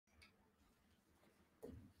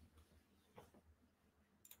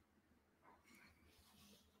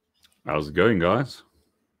How's it going, guys?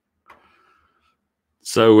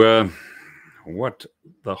 So, what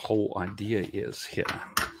the whole idea is here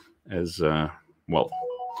is, well,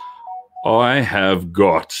 I have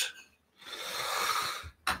got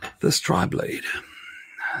this tri-blade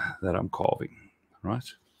that I'm carving, right?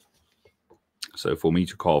 So for me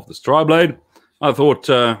to carve this tri-blade, I thought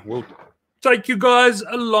we'll take you guys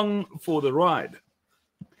along for the ride.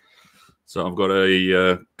 So I've got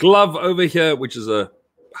a glove over here, which is a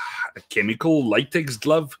chemical latex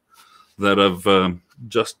glove that I've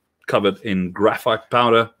just covered in graphite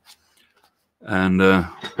powder. And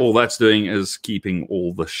all that's doing is keeping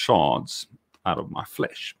all the shards out of my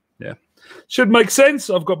flesh. Yeah, should make sense.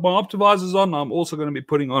 I've got my optimizers on. I'm also going to be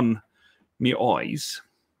putting on my eyes.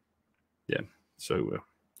 Yeah, so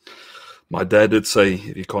my dad did say,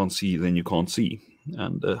 if you can't see, then you can't see.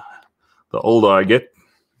 And the older I get,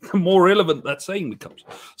 the more relevant that saying becomes.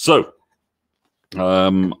 So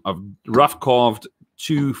I've rough carved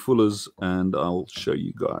 2 fullers, and I'll show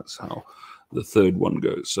you guys how the third one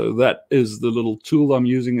goes. So that is the little tool I'm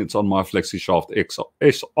using. It's on my FlexiShaft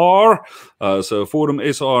SR. So Fordham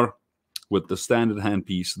SR with the standard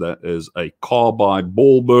handpiece. That is a carbide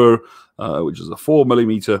ball burr, which is a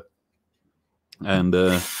 4mm. And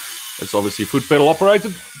it's obviously foot pedal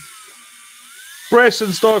operated. Press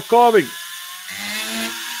and start carving.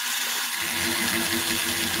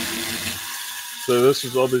 So this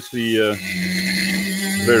is obviously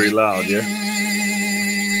very loud, yeah?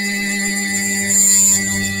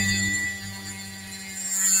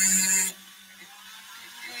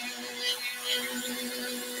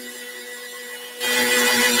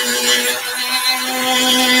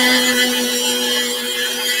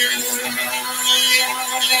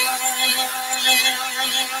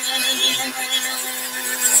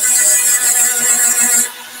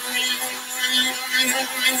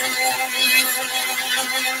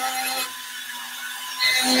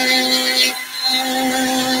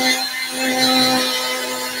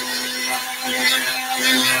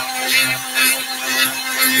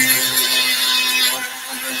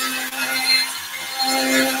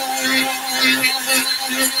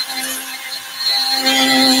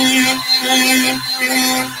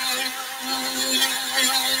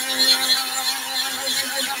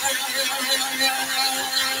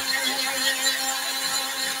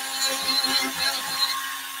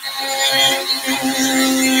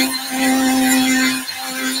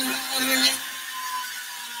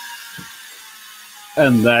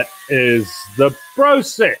 And that is the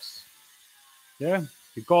process. Yeah,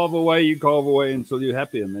 you carve away until you're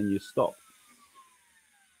happy, and then you stop.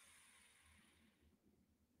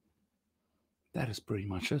 That is pretty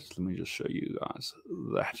much it. Let me just show you guys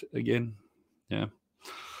that again. Yeah.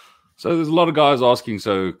 So there's a lot of guys asking,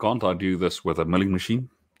 so can't I do this with a milling machine?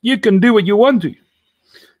 You can do what you want to.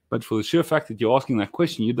 But for the sheer fact that you're asking that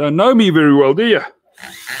question, you don't know me very well, do you?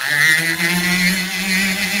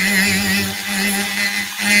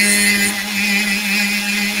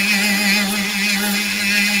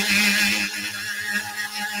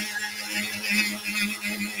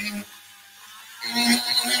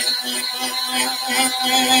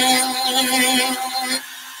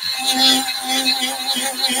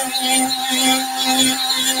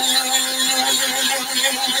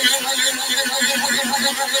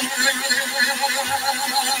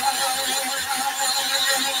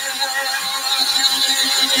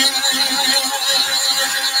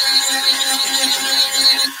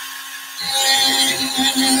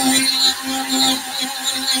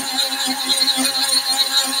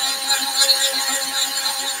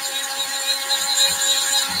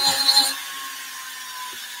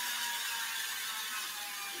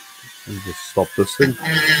 Let me just stop this thing.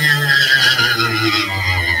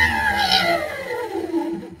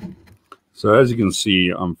 So as you can see,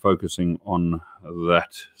 I'm focusing on that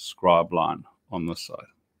scribe line on this side.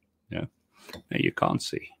 Yeah, now you can't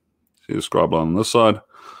see. See the scribe line on this side?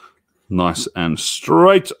 Nice and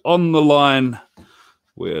straight on the line,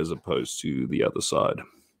 whereas opposed to the other side,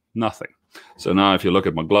 nothing. So now if you look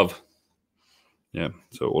at my glove, yeah,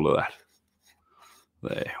 so all of that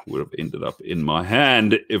there would have ended up in my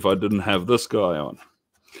hand if I didn't have this guy on.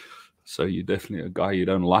 So you're definitely a guy you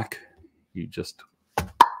don't like. You just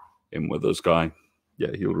in with this guy. Yeah,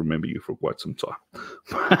 he'll remember you for quite some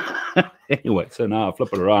time. Anyway, so now I flip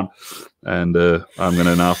it around, and I'm going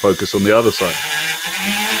to now focus on the other side.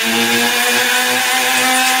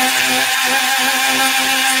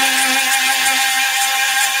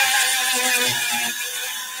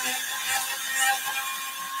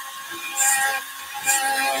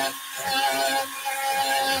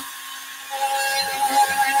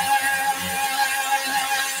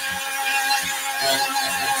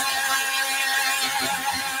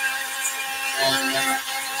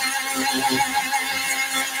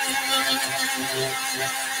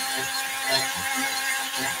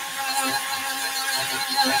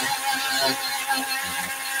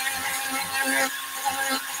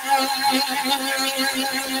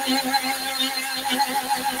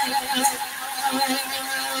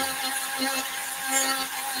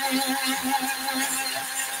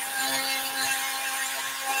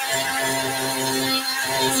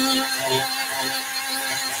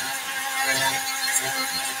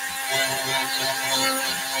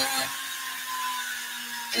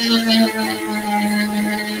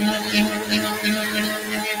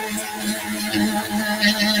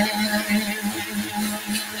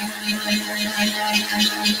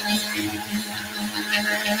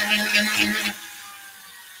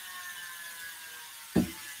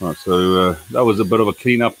 Right, so that was a bit of a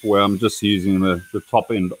cleanup where I'm just using the top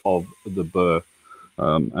end of the burr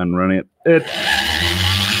and running it.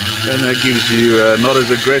 And that gives you not as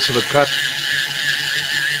aggressive a cut.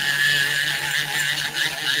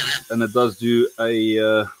 And it does do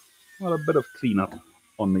a bit of cleanup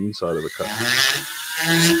on the inside of the cut.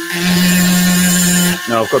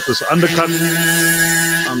 Now I've got this undercut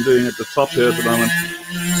I'm doing at the top here at the moment.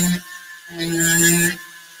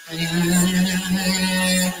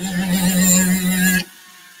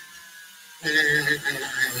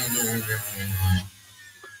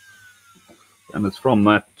 And it's from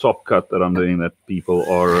that top cut that I'm doing that people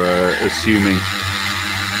are assuming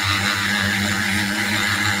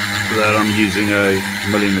that I'm using a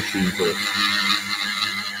milling machine for it.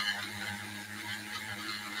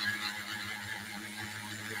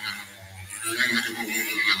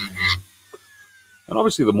 And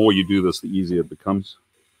obviously the more you do this, the easier it becomes.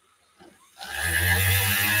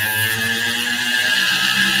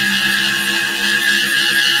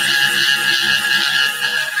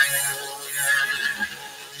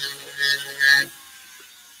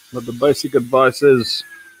 But the basic advice is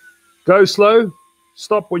go slow,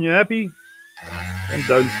 stop when you're happy, and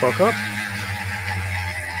don't fuck up.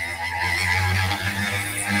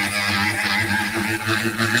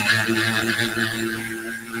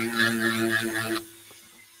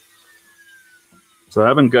 So I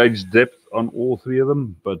haven't gauged depth on all three of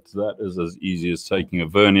them, but that is as easy as taking a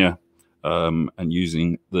vernier and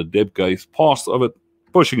using the depth gauge past of it,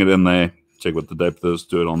 pushing it in there, check what the depth is,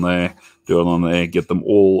 do it on there, get them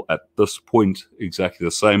all at this point exactly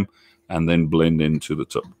the same, and then blend into the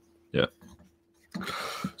tip. Yeah.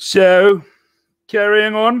 So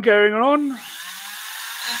carrying on.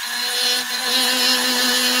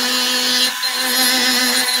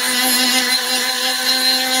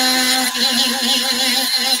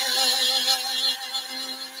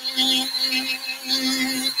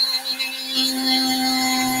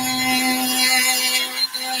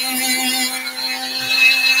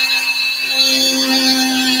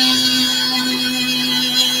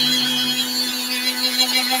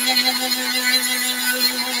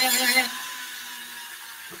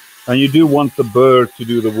 And you do want the burr to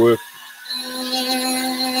do the work.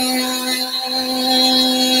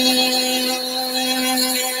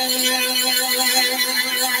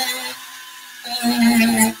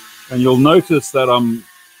 And you'll notice that I'm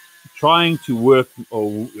trying to work or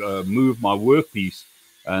move my workpiece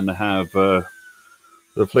and have the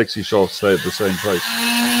flexi shaft stay at the same place.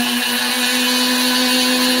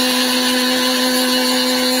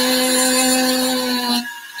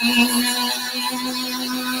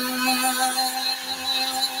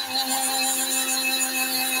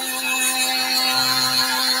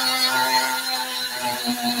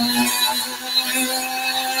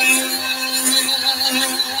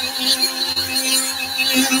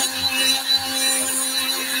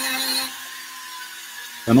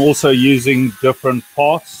 And also using different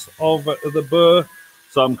parts of the burr.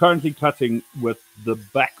 So I'm currently cutting with the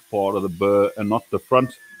back part of the burr and not the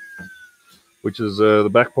front, which is the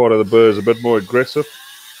back part of the burr is a bit more aggressive.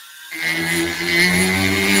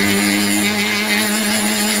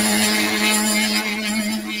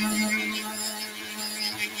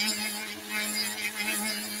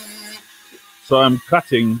 So I'm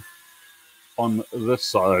cutting on this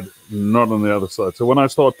side, not on the other side. So when I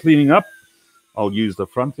start cleaning up, I'll use the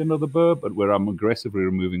front end of the burr, but where I'm aggressively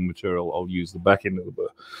removing material, I'll use the back end of the burr.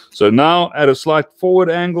 So now at a slight forward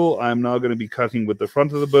angle, I'm now going to be cutting with the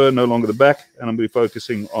front of the burr, no longer the back, and I'm going to be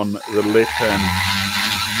focusing on the left-hand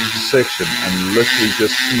section and literally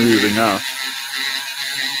just smoothing out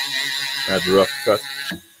that rough cut.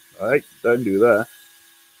 All right, don't do that.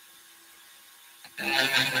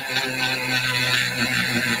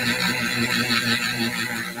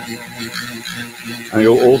 And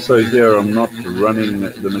you'll also hear I'm not running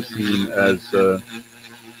the machine as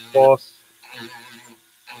fast.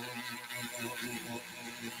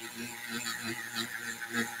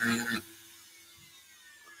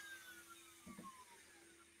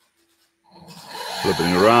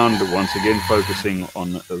 Flipping around, once again focusing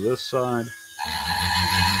on this side.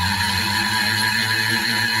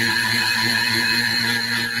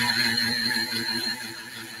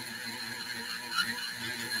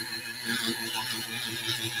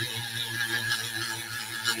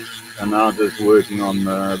 And now just working on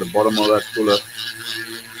the bottom of that puller,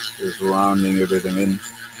 just rounding everything in.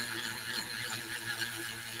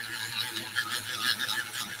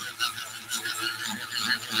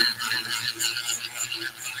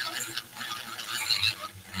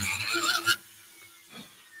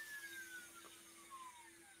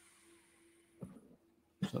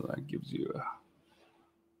 So that gives you a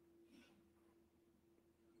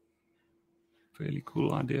fairly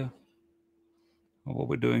cool idea of what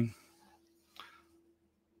we're doing.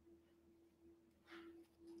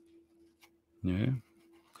 Yeah.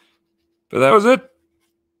 But that was it.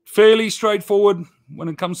 Fairly straightforward. When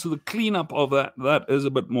it comes to the cleanup of that, that is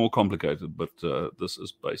a bit more complicated, but this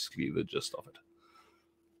is basically the gist of it.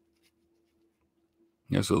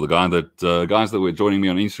 Yeah, so the guys that were joining me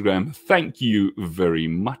on Instagram, thank you very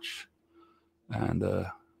much. And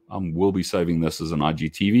I will be saving this as an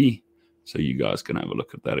IGTV, so you guys can have a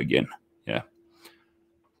look at that again. Yeah.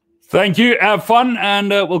 Thank you. Have fun, and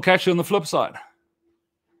we'll catch you on the flip side.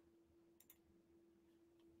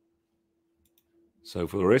 So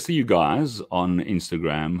for the rest of you guys on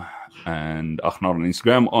Instagram and not on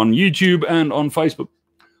Instagram, on YouTube and on Facebook.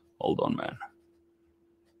 Hold on, man.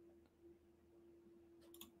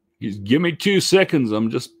 Just give me 2 seconds. I'm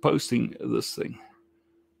just posting this thing.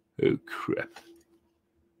 Oh, crap.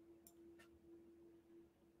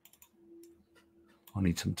 I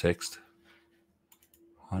need some text.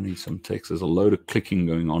 There's a load of clicking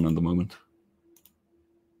going on at the moment.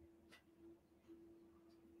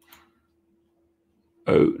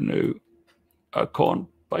 Oh, no. I can't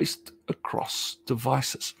paste across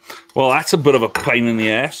devices. Well, that's a bit of a pain in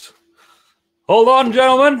the ass. Hold on,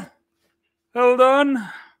 gentlemen. Hold on.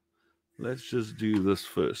 Let's just do this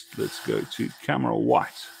first. Let's go to camera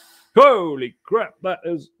white. Holy crap, that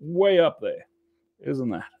is way up there, isn't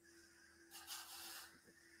that?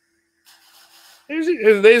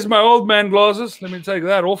 There's my old man glasses. Let me take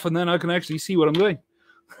that off, and then I can actually see what I'm doing.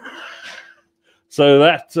 So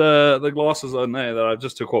that the glasses on there that I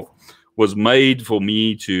just took off was made for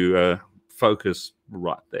me to focus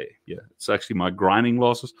right there. Yeah, it's actually my grinding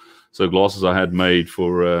glasses. So glasses I had made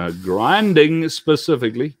for grinding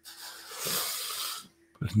specifically.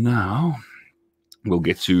 But now we'll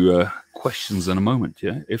get to questions in a moment.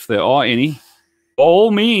 Yeah, if there are any, by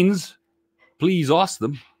all means, please ask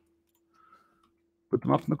them. Put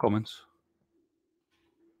them up in the comments.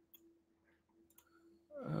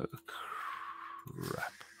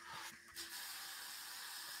 Crap.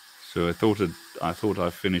 So I thought I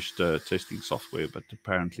finished testing software, but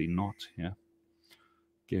apparently not. Yeah,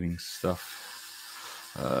 getting stuff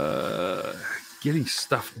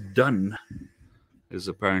done is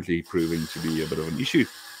apparently proving to be a bit of an issue.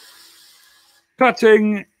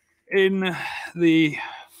 Cutting in the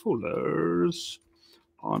fullers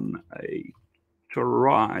on a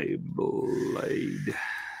tri-blade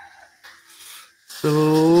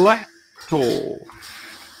stiletto.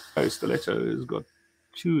 Oh, stiletto has got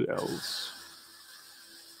 2 L's.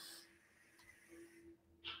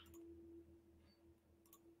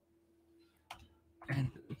 And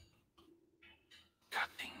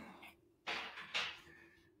cutting.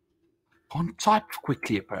 Can't type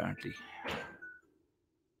quickly, apparently.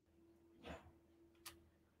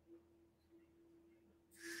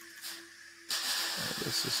 Oh,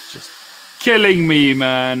 this is just killing me,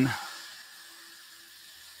 man.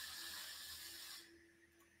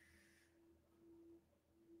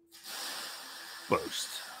 Post.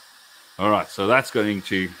 All right, so that's going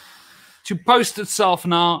to post itself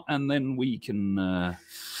now, and then we can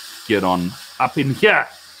get on up in here.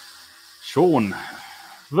 Sean,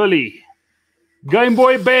 Willie, Game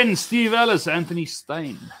Boy Ben, Steve Ellis, Anthony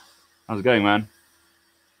Stain. How's it going, man?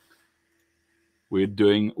 We're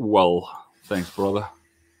doing well. Thanks, brother.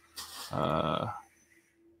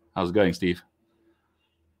 How's it going, Steve?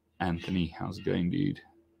 Anthony, how's it going, dude?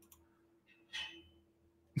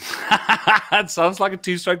 That sounds like a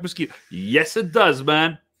 2-stroke mosquito. Yes, it does,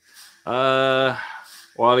 man.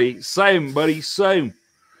 Wally, same, buddy, same.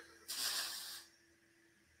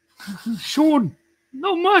 Sean,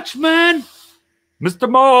 not much, man. Mr.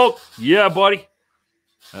 Mark, yeah, buddy.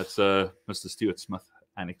 That's Mr. Stuart Smith,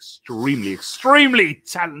 an extremely, extremely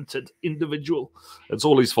talented individual. It's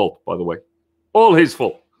all his fault, by the way. All his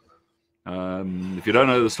fault. If you don't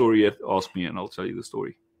know the story yet, ask me and I'll tell you the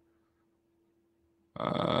story.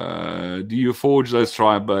 Do you forge those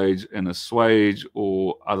tri-blades in a swage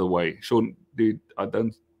or other way? Sean, dude, I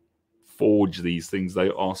don't forge these things. They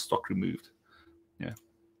are stock removed. Yeah.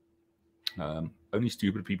 Only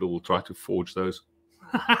stupid people will try to forge those.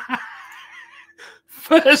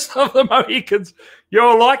 First of the Mohicans.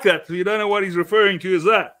 You're like that. You don't know what he's referring to as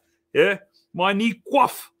that. Yeah? My knee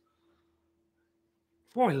quaff.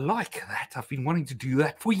 Oh, I like that. I've been wanting to do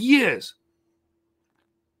that for years.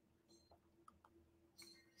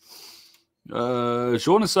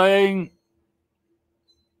 Sean is saying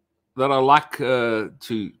that I like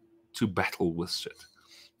to battle with shit.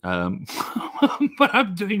 But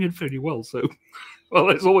I'm doing it fairly well, so well,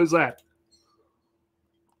 there's always that.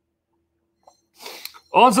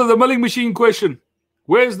 Answer the milling machine question.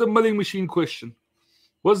 Where's the milling machine question?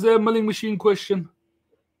 Was there a milling machine question?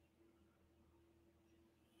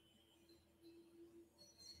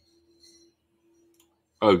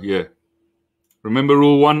 Oh, yeah. Remember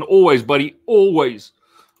rule 1, always, buddy, always.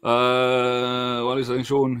 What is that,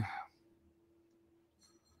 Sean?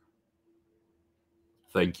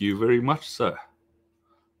 Thank you very much, sir.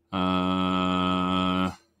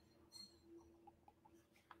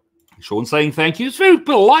 Sean saying thank you. It's very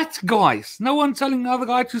polite, guys. No one telling the other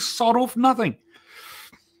guy to sod off nothing.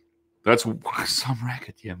 That's some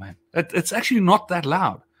racket here, man. It's actually not that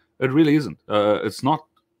loud. It really isn't. It's not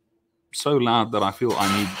so loud that I feel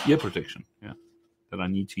I need ear protection. Yeah, that I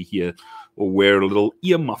need to hear or wear a little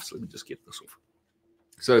ear muffs. Let me just get this off.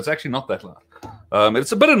 So it's actually not that loud.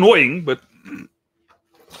 It's a bit annoying, but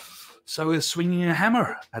so is swinging a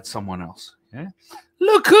hammer at someone else. Yeah.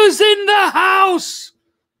 Look who's in the house.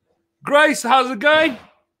 Grace, how's it going?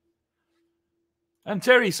 And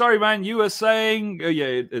Terry, sorry, man, you were saying, oh, yeah,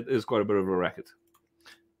 it is quite a bit of a racket.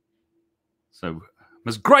 So,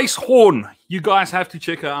 Miss Grace Horn, you guys have to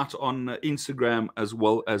check her out on Instagram as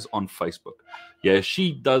well as on Facebook. Yeah,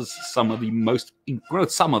 she does some of the most, the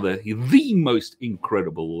most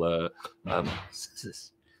incredible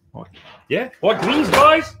scissors. Yeah, like these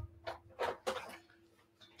guys,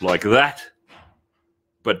 like that,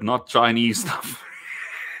 but not Chinese stuff.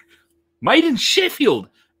 Made in Sheffield,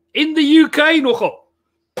 in the UK, nogal.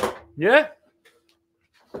 Yeah?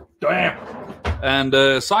 Damn. And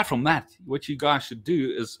aside from that, what you guys should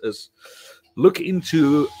do is look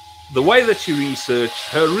into the way that she researched,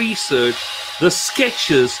 her research, the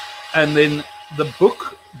sketches, and then the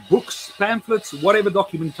books, pamphlets, whatever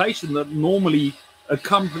documentation that normally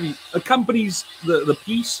accompanies the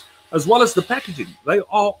piece, as well as the packaging. They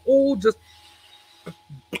are all just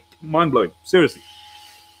mind-blowing. Seriously.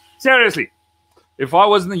 Seriously, if I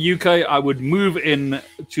was in the UK, I would move in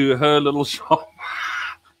to her little shop.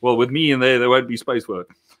 Well, with me in there won't be space for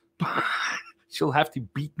her. She'll have to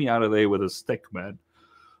beat me out of there with a stick, man.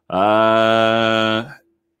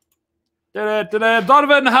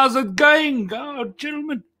 Donovan, how's it going? Oh,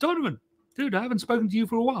 gentlemen, Donovan. Dude, I haven't spoken to you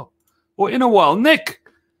for a while. Or in a while. Nick.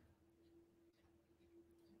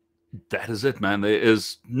 That is it, man. There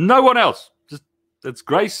is no one else. Just it's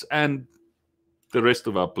Grace and the rest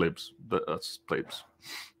of our plebs. That's plebs.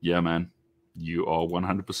 Yeah, man. You are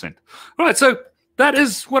 100%. All right, so that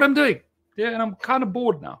is what I'm doing. Yeah, and I'm kind of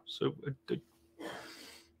bored now. So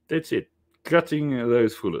that's it. Cutting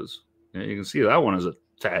those fullers. Yeah, you can see that one is a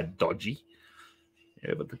tad dodgy.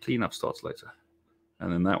 Yeah, but the cleanup starts later.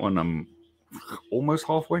 And then that one, I'm almost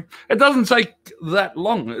halfway. It doesn't take that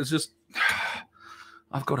long. It's just,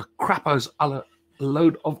 I've got a crappo's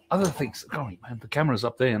load of other things. Golly, man, the camera's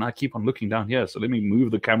up there and I keep on looking down here. So let me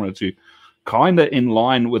move the camera to kind of in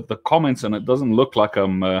line with the comments, and it doesn't look like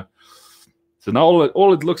I'm so now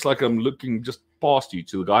all it looks like I'm looking just past you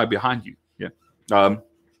to the guy behind you. Yeah.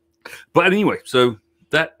 But anyway, so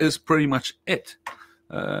that is pretty much it.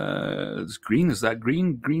 It's green. Is that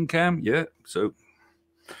green cam? Yeah. So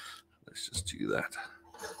let's just do that.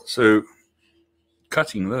 So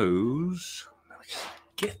cutting those. Let me just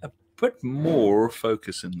get a bit more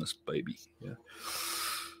focus in this baby. Yeah.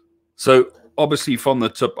 So obviously from the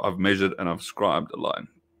tip, I've measured and I've scribed a line.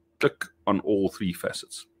 Click on all three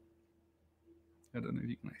facets. I don't know if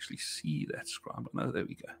you can actually see that scribe. No, there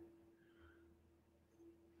we go.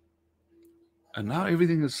 And now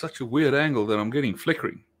everything is such a weird angle that I'm getting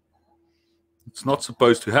flickering. It's not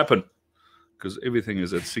supposed to happen because everything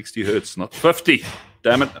is at 60 hertz, not 50.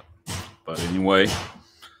 Damn it. But anyway,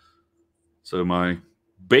 so my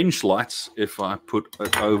bench lights, if I put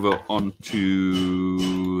it over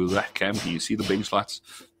onto that cam, can you see the bench lights?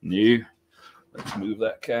 No. Let's move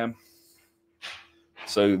that cam.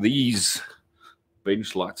 So these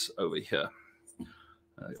bench lights over here,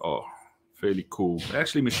 they are fairly cool. They're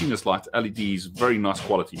actually machinist light LEDs, very nice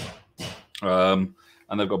quality. And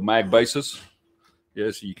they've got mag bases.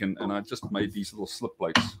 Yeah, so you can, and I just made these little slip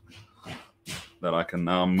plates that I can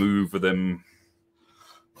now move them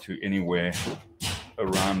to anywhere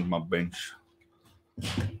around my bench.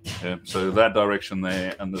 Yeah, so that direction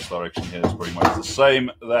there and this direction here is pretty much the same.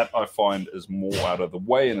 That I find is more out of the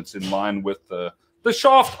way, and it's in line with the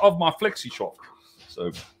shaft of my flexi shaft.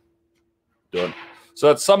 So done. So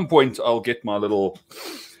at some point I'll get my little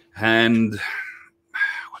hand,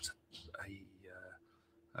 what's it,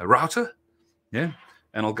 a router, yeah,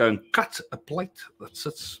 and I'll go and cut a plate that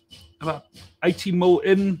sits about 80 mil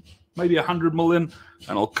in, maybe 100 mil in,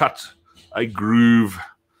 and I'll cut a groove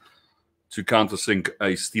to countersink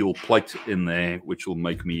a steel plate in there, which will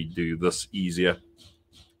make me do this easier,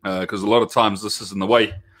 because a lot of times this is in the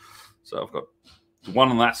way. So I've got one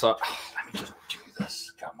on that side. Oh, let me just do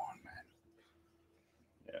this. Come on, man.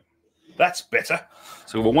 Yeah, that's better.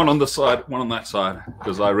 So we've got one on this side, one on that side,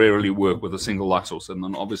 because I rarely work with a single light source. And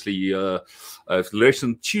then obviously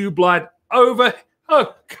fluorescent tube light over.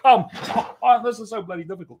 Oh, come on. This is so bloody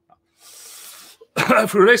difficult.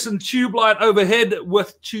 Fluorescent tube light overhead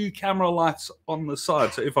with 2 camera lights on the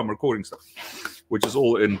side. So if I'm recording stuff, which is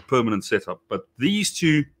all in permanent setup. But these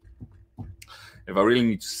 2, if I really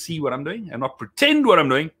need to see what I'm doing and not pretend what I'm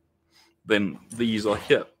doing, then these are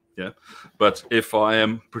here. Yeah. But if I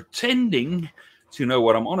am pretending to know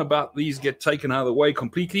what I'm on about, these get taken out of the way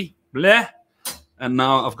completely. Blah. And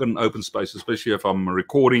now I've got an open space, especially if I'm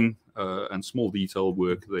recording and small detail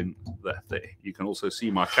work, then that there. You can also see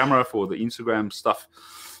my camera for the Instagram stuff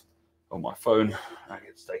on my phone. That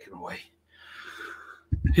gets taken away.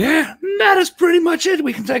 Yeah, that is pretty much it.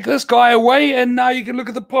 We can take this guy away, and now you can look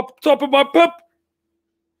at the top of my pup.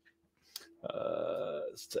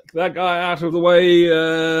 Let's take that guy out of the way.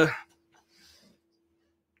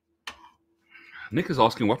 Nick is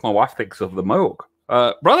asking what my wife thinks of the mohawk.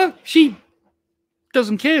 Brother, she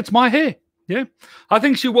doesn't care. It's my hair. Yeah, I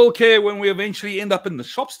think she will care when we eventually end up in the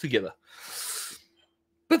shops together.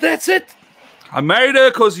 But that's it. I married her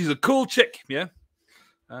because she's a cool chick. Yeah,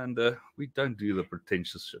 and we don't do the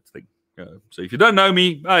pretentious shit thing. So if you don't know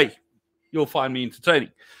me, hey, you'll find me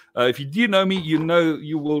entertaining. If you do know me,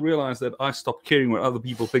 you will realize that I stopped caring what other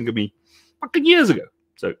people think of me fucking years ago.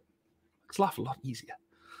 So makes life a lot easier.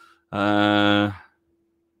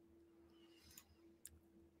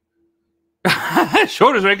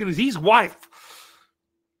 Shortest reckon is his wife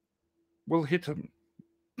will hit him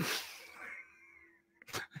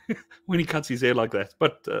when he cuts his hair like that.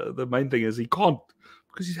 But the main thing is he can't,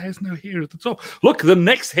 because he has no hair at the top. Look, the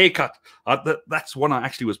next haircut, that's one I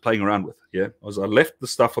actually was playing around with. Yeah, I left the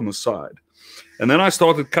stuff on the side, and then I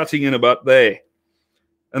started cutting in about there,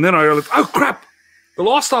 and then I realized, oh crap! The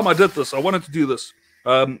last time I did this, I wanted to do this.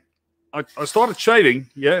 I started shaving,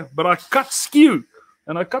 yeah, but I cut skew,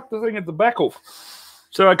 and I cut the thing at the back off,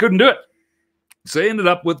 so I couldn't do it. So I ended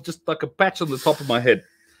up with just like a patch on the top of my head,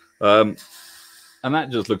 and that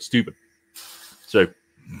just looked stupid. So,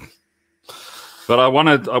 but I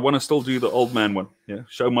want to still do the old man one. Yeah,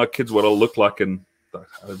 show my kids what I'll look like in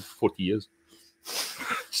 40 years.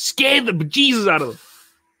 Scared the bejesus out of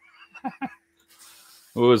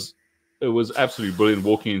them. It was absolutely brilliant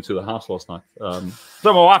walking into the house last night. So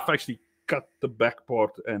my wife actually cut the back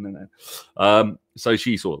part, and so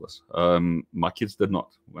she saw this. My kids did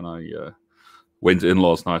not. When I went in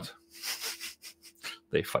last night,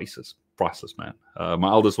 their faces priceless, man. My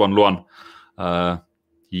eldest one, Luan,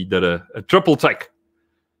 he did a triple take.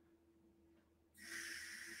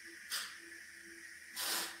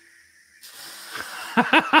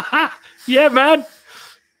 Yeah, man.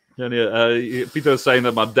 And, Peter was saying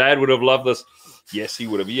that my dad would have loved this. Yes, he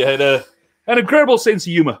would have. He had an incredible sense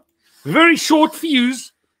of humor. Very short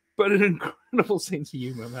fuse, but an incredible sense of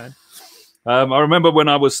humor, man. I remember when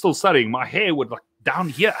I was still studying, my hair would like down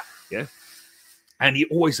here, yeah. And he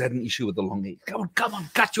always had an issue with the long hair. Come on,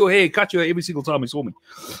 cut your hair every single time he saw me.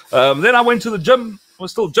 Then I went to the gym. I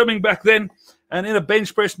was still gymming back then, and in a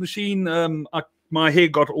bench press machine, my hair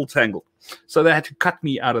got all tangled. So they had to cut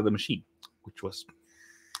me out of the machine, which was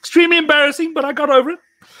extremely embarrassing, but I got over it.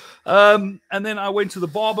 And then I went to the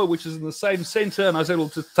barber, which is in the same center, and I said, well,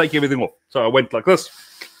 just take everything off. So I went like this.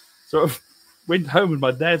 So I went home, and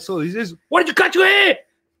my dad saw it. He says, why did you cut your hair?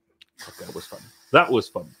 That was fun. That was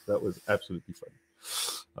fun. That was absolutely fun.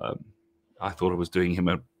 I thought I was doing him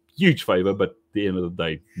a huge favor, but at the end of the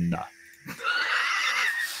day, no.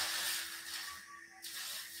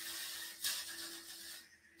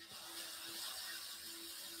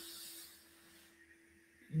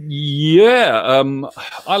 Yeah,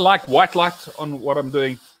 I like white light on what I'm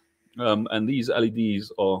doing, and these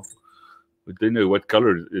LEDs are, I don't know what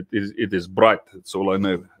color it is. It is bright. That's all I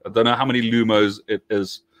know. I don't know how many lumos it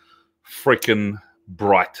is freaking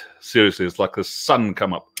bright. Seriously, it's like the sun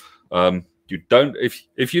come up. You don't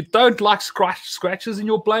if you don't like scratches in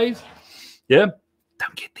your blades, yeah,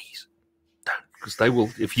 don't get these. Don't, because they will.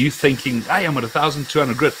 If you thinking, hey, I'm at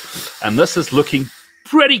 1,200 grit, and this is looking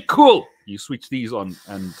pretty cool, you switch these on,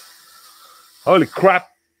 and holy crap!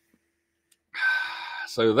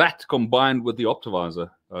 So that combined with the optimizer,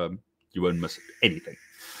 you won't miss anything.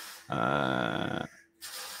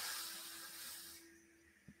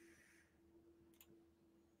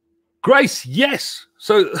 Grace, yes.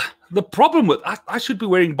 So the problem with I should be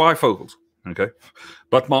wearing bifocals, okay,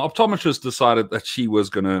 but my optometrist decided that she was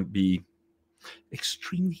going to be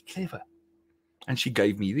extremely clever, and she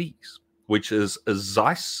gave me these, which is a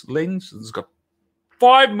Zeiss lens. It's got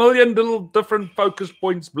 5 million little different focus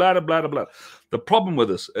points, blah, blah, blah, blah. The problem with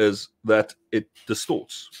this is that it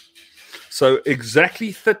distorts. So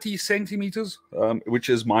exactly 30 centimeters, which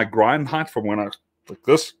is my grind height from when I like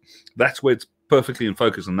this, that's where it's perfectly in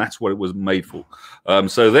focus, and that's what it was made for.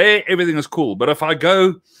 So there, everything is cool. But if I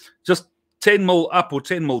go just 10 mil up or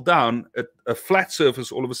 10 mil down, at a flat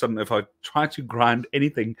surface, all of a sudden, if I try to grind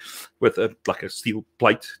anything with like a steel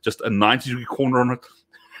plate, just a 90-degree corner on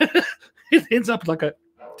it, it ends up like a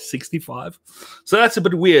 65. So that's a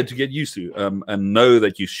bit weird to get used to, and know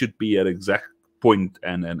that you should be at exact point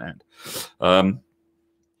and.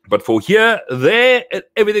 But for here, there,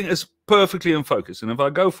 everything is perfectly in focus. And if I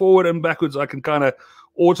go forward and backwards, I can kind of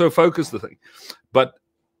auto-focus the thing. But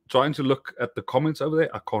trying to look at the comments over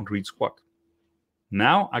there, I can't read squat.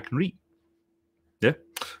 Now I can read. Yeah.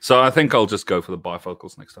 So I think I'll just go for the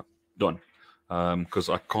bifocals next time. Done. Because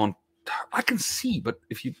I can see, but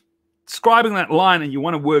if you're scribing that line and you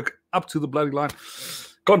want to work up to the bloody line,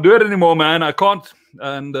 can't do it anymore, man. I can't.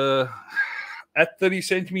 And at 30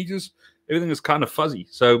 centimeters, everything is kind of fuzzy.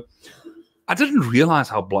 So I didn't realize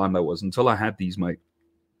how blind I was until I had these made.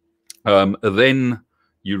 Then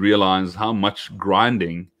you realize how much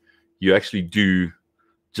grinding you actually do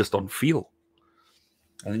just on feel.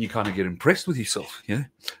 And then you kind of get impressed with yourself, yeah.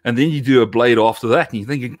 And then you do a blade after that, and you're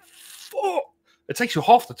thinking, oh, it takes you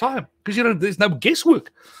half the time because there's no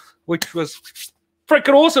guesswork, which was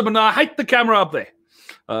freaking awesome. And I hate the camera up there.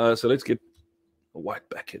 So let's get the white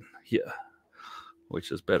back in here,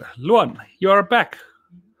 which is better. Luan, you are back.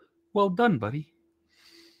 Well done, buddy.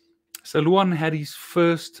 So Luan had his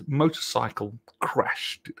first motorcycle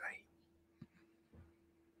crash today.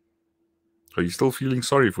 Are you still feeling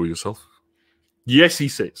sorry for yourself? Yes, he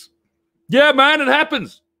says. Yeah, man, it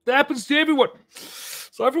happens. It happens to everyone.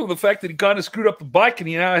 So from the fact that he kind of screwed up the bike and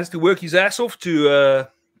he now has to work his ass off to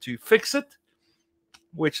fix it,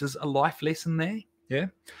 which is a life lesson there. Yeah.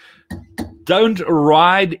 Don't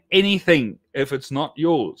ride anything if it's not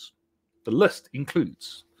yours. The list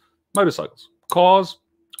includes motorcycles, cars,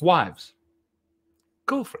 wives,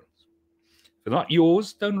 girlfriends. If they're not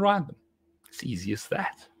yours, don't ride them. It's easy as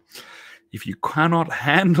that. If you cannot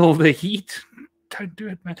handle the heat, don't do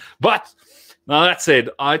it, man. But now that said,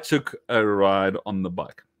 I took a ride on the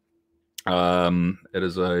bike. It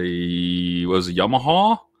was a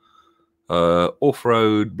Yamaha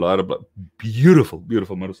off-road, blah, blah, blah. Beautiful,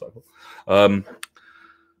 beautiful motorcycle. But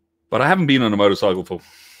I haven't been on a motorcycle for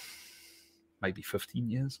maybe 15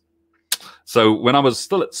 years. So when I was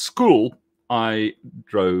still at school, I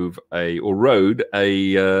rode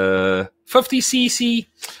a 50cc,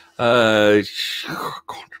 I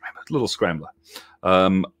can't remember, little scrambler,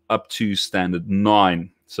 up to standard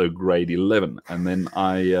 9, so grade 11. And then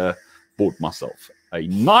I bought myself a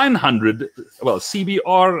 900, well,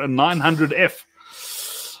 CBR, a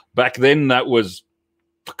 900F. Back then, that was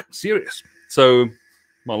fucking serious. So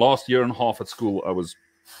my last year and a half at school, I was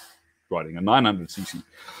riding a 900cc.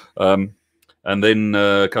 And then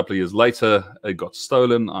a couple of years later, it got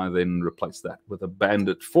stolen. I then replaced that with a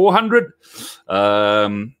Bandit 400.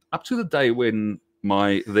 Up to the day when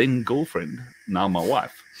my then girlfriend, now my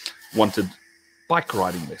wife, wanted bike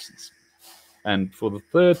riding lessons. And for the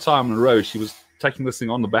third time in a row, she was taking this thing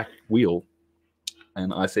on the back wheel.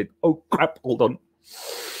 And I said, oh, crap, hold on.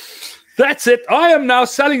 That's it. I am now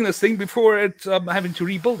selling this thing before having to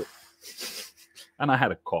rebuild it. And I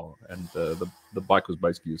had a car, and the bike was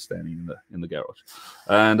basically standing in the garage.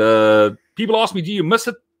 And people ask me, do you miss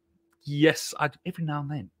it? Yes, I do, every now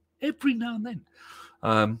and then. Every now and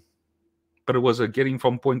then. But it was a getting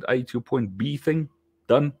from point A to point B thing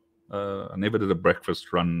done. I never did a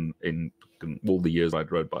breakfast run in all the years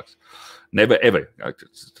I'd rode bikes. Never, ever.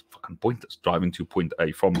 It's fucking pointless driving to point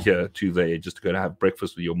A from here to there just to go to have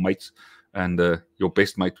breakfast with your mates. And your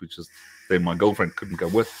best mate, which is then my girlfriend, couldn't go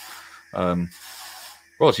with.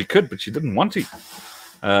 Well, she could, but she didn't want to.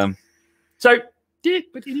 So Yeah,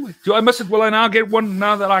 but anyway, do I miss it? Will I now get one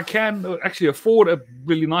now that I can actually afford a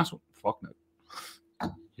really nice one? Fuck no.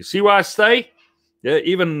 You see where I stay? Yeah,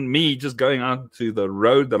 even me just going out to the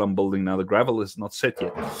road that I'm building now, the gravel is not set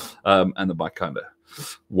yet, and the bike kind of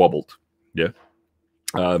wobbled. Yeah.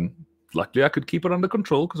 Luckily, I could keep it under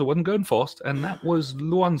control because I wasn't going fast, and that was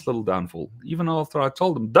Luan's little downfall. Even after I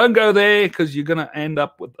told him, don't go there because you're going to end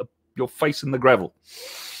up with your face in the gravel.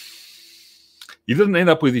 He didn't end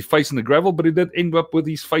up with his face in the gravel, but he did end up with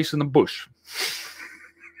his face in the bush.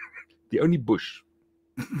 The only bush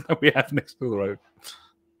that we have next to the road.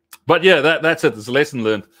 But yeah, that's it. It's a lesson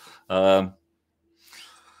learned. But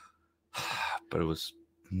it was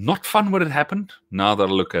not fun when it happened. Now that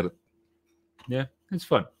I look at it, yeah, it's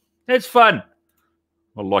fun. It's fun.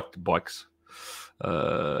 I like the bikes.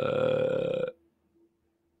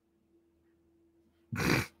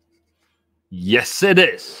 Yes, it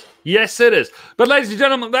is. Yes, it is. But ladies and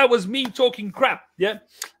gentlemen, that was me talking crap. Yeah.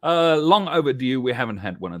 Long overdue. We haven't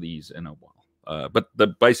had one of these in a while. But the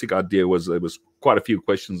basic idea was there was quite a few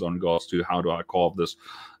questions on regards to how do I carve this.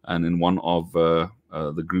 And in one of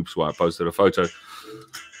the groups where I posted a photo,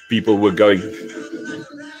 people were going,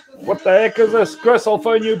 what the heck is this? Chris, I'll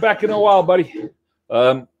phone you back in a while, buddy.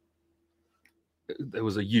 There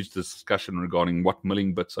was a huge discussion regarding what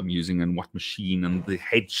milling bits I'm using and what machine, and the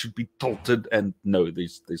head should be tilted. And no,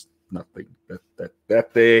 there's nothing.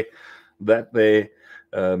 That there.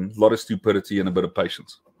 A lot of stupidity and a bit of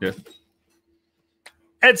patience. Yeah.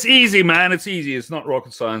 It's easy, man. It's easy. It's not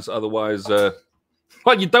rocket science. Otherwise, well,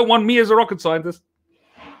 you don't want me as a rocket scientist.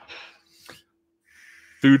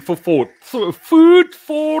 Food for thought. Food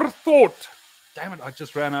for thought. Damn it, I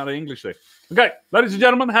just ran out of English there. Okay, ladies and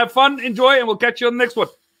gentlemen, have fun, enjoy, and we'll catch you on the next one.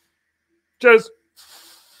 Cheers.